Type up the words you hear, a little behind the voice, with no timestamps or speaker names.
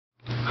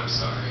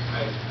sorry.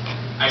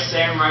 I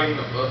say I'm writing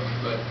a book,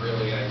 but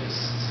really I'm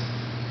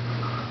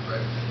not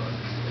writing a book.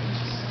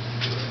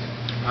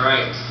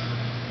 Alright.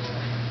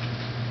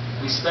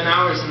 We spent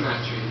hours in that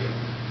tree room.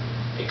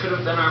 It could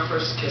have been our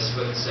first kiss,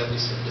 but instead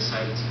we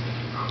decided to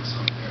pinky promise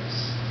on Paris.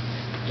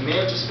 It may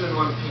have just been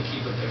one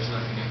pinky, but there's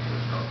nothing I could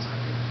have felt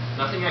tighter.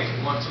 Nothing I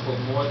could want to hold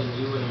more than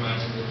you and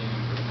imagine living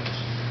in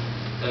perfection.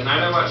 That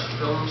night I watched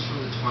films from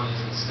the 20s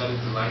and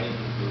studied the lighting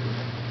and the mood.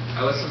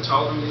 I listened to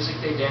all the music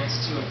they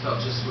danced to and felt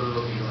just what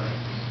it'll be like.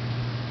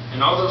 And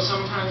although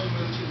sometimes we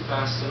move too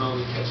fast and all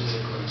we catch is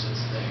a glimpse,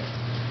 it's there.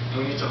 And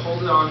we need to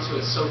hold it on to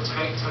it so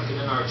tight, tuck it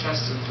in our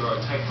chest and throw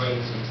our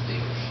typewriters into the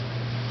ocean.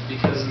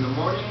 Because in the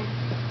morning,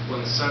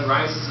 when the sun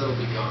rises, it'll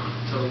be gone.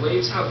 Till the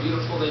waves how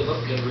beautiful they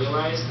look and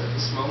realize that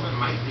this moment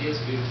might be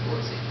as beautiful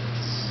as it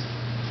is.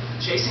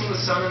 Chasing the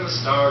sun and the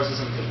stars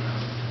isn't good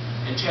enough.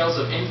 And tales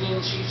of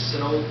Indian chiefs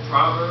and old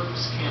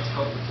proverbs can't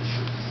help with the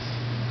truth.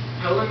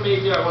 Helen,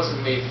 maybe I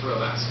wasn't made for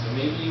Alaska.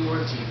 Maybe you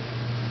weren't either.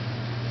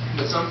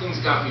 But something's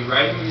got me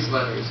writing these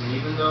letters, and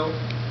even though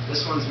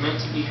this one's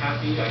meant to be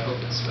happy, I hope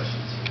it's special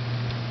too.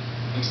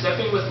 I'm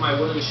stepping with my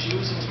wooden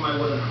shoes into my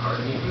wooden heart,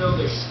 and even though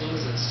there's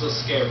things that still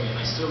scare me, and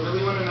I still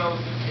really want to know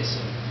if you kiss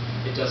him,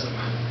 it doesn't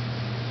matter.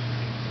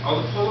 All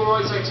the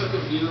Polaroids I took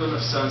of you and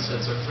of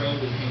sunsets are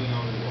framed and hanging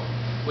on the wall,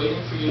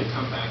 waiting for you to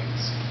come back and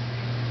see.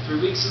 3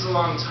 weeks is a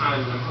long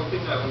time, and I'm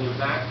hoping that when you're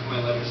back, my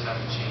letters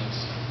haven't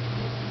changed.